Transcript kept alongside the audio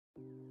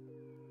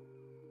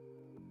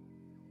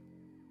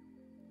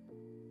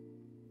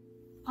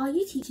Are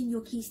you teaching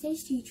your Key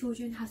Stage 2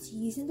 children how to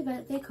use and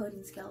develop their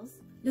coding skills?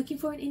 Looking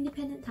for an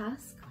independent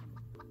task?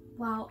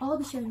 Well, I'll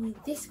be showing you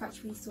this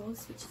Scratch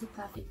resource, which is a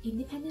perfect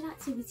independent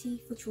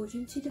activity for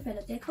children to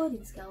develop their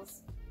coding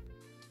skills.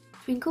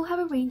 Twinkl have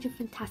a range of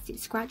fantastic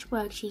Scratch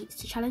worksheets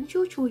to challenge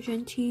your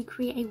children to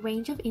create a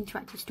range of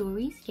interactive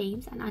stories,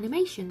 games and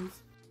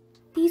animations.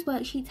 These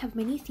worksheets have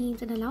many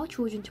themes and allow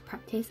children to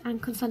practice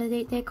and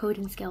consolidate their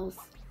coding skills.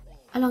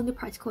 Along the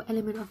practical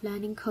element of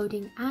learning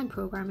coding and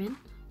programming,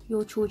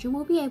 your children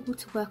will be able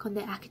to work on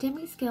their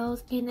academic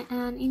skills in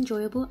an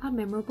enjoyable and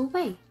memorable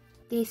way.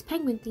 This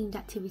penguin-themed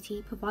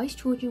activity provides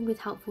children with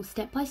helpful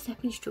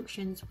step-by-step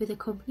instructions with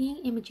accompanying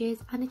images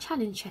and a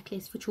challenge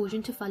checklist for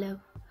children to follow.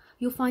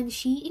 You'll find the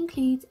sheet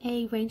includes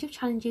a range of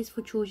challenges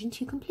for children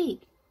to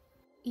complete.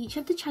 Each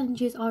of the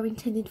challenges are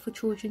intended for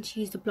children to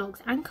use the blocks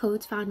and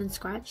codes found in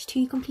Scratch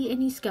to complete a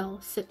new skill,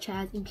 such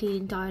as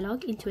including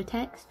dialogue into a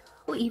text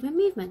or even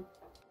movement.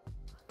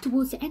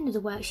 Towards the end of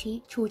the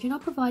worksheet, children are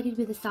provided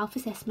with a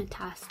self-assessment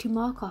task to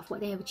mark off what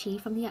they have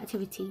achieved from the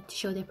activity to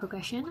show their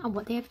progression and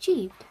what they have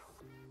achieved.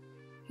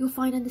 You'll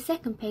find on the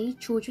second page,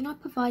 children are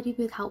provided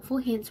with helpful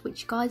hints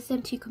which guides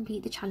them to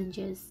complete the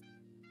challenges.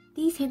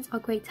 These hints are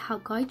great to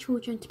help guide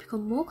children to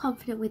become more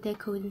confident with their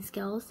coding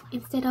skills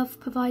instead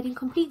of providing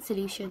complete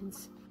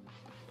solutions.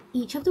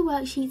 Each of the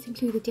worksheets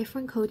include a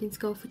different coding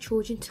skill for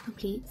children to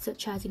complete,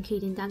 such as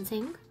including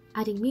dancing,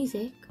 adding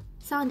music,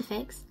 sound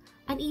effects,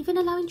 and even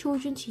allowing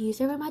children to use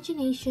their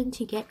imagination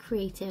to get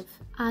creative.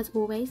 As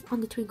always,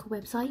 on the Twinkl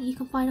website you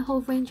can find a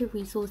whole range of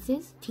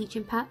resources,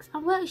 teaching packs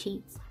and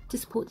worksheets to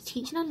support the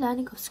teaching and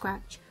learning of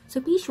Scratch, so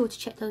be sure to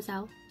check those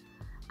out.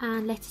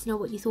 And let us know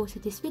what you thought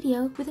of this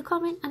video with a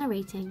comment and a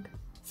rating.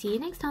 See you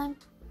next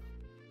time!